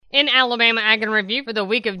In Alabama Ag and Review for the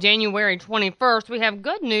week of January 21st, we have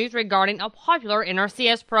good news regarding a popular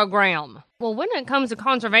NRCS program. Well, when it comes to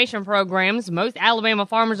conservation programs, most Alabama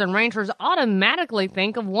farmers and ranchers automatically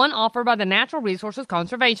think of one offered by the Natural Resources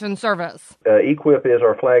Conservation Service. EQIP is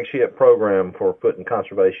our flagship program for putting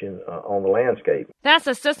conservation on the landscape. That's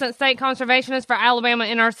Assistant State Conservationist for Alabama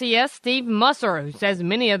NRCS, Steve Musser, who says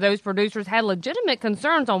many of those producers had legitimate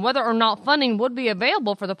concerns on whether or not funding would be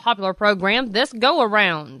available for the popular program this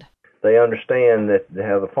go-around. They understand that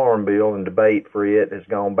the Farm Bill and debate for it has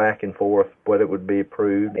gone back and forth, whether it would be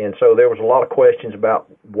approved. And so there was a lot of questions about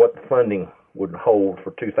what the funding would hold for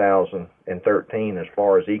 2013 as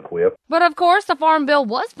far as EQIP. But of course, the Farm Bill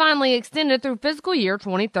was finally extended through fiscal year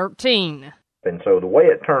 2013. And so the way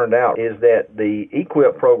it turned out is that the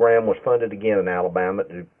EQIP program was funded again in Alabama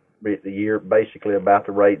the year basically about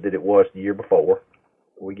the rate that it was the year before.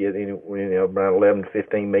 We get around $11 to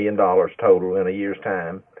 $15 million total in a year's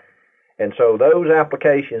time. And so those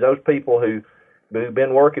applications, those people who've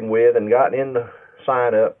been working with and gotten in the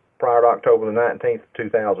sign-up prior to October the 19th,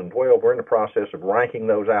 2012, we're in the process of ranking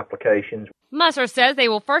those applications. Musser says they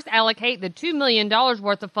will first allocate the $2 million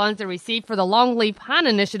worth of funds they received for the Longleaf Pine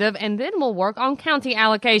Initiative and then will work on county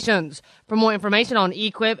allocations. For more information on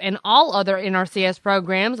EQIP and all other NRCS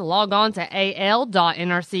programs, log on to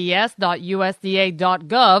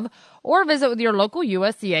al.nrcs.usda.gov or visit with your local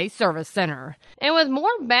USDA Service Center. And with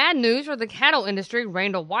more bad news for the cattle industry,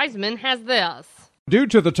 Randall Wiseman has this. Due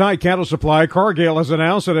to the tight cattle supply, Cargill has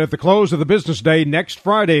announced that at the close of the business day next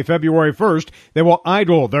Friday, February 1st, they will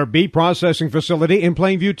idle their beef processing facility in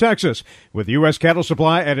Plainview, Texas. With U.S. cattle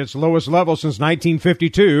supply at its lowest level since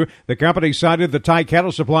 1952, the company cited the tight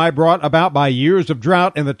cattle supply brought about by years of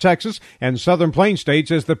drought in the Texas and Southern Plains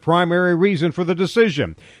states as the primary reason for the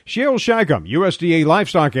decision. Sheil Shagum, USDA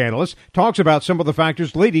livestock analyst, talks about some of the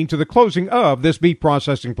factors leading to the closing of this beef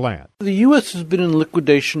processing plant. The U.S. has been in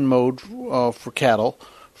liquidation mode for cattle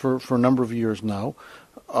for a number of years now.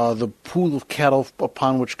 The pool of cattle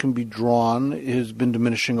upon which can be drawn has been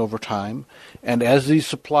diminishing over time. And as these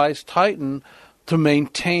supplies tighten, to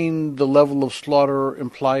maintain the level of slaughter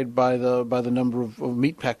implied by the number of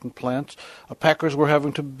meatpacking plants, packers were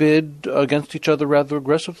having to bid against each other rather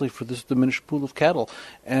aggressively for this diminished pool of cattle.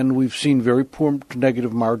 And we've seen very poor to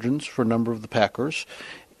negative margins for a number of the packers.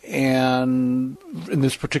 And in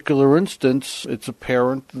this particular instance, it's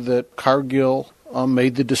apparent that Cargill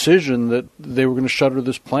made the decision that they were going to shutter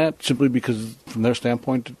this plant simply because, from their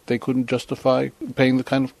standpoint, they couldn't justify paying the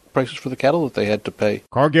kind of prices for the cattle that they had to pay.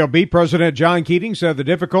 Cargill Beef President John Keating said the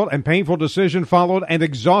difficult and painful decision followed an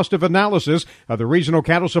exhaustive analysis of the regional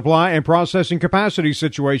cattle supply and processing capacity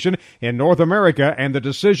situation in North America, and the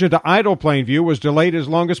decision to idle Plainview was delayed as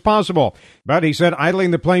long as possible. But he said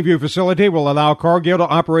idling the Plainview facility will allow Cargill to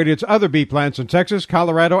operate its other beef plants in Texas,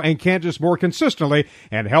 Colorado, and Kansas more consistently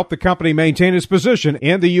and help the company maintain its position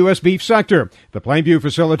in the U.S. beef sector. The Plainview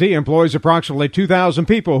facility employs approximately 2,000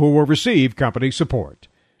 people who will receive company support.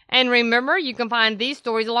 And remember, you can find these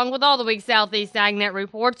stories along with all the week's Southeast AgNet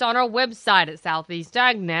reports on our website at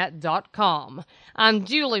southeastagnet.com. I'm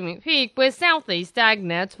Julie McPeak with Southeast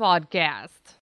AgNet's podcast.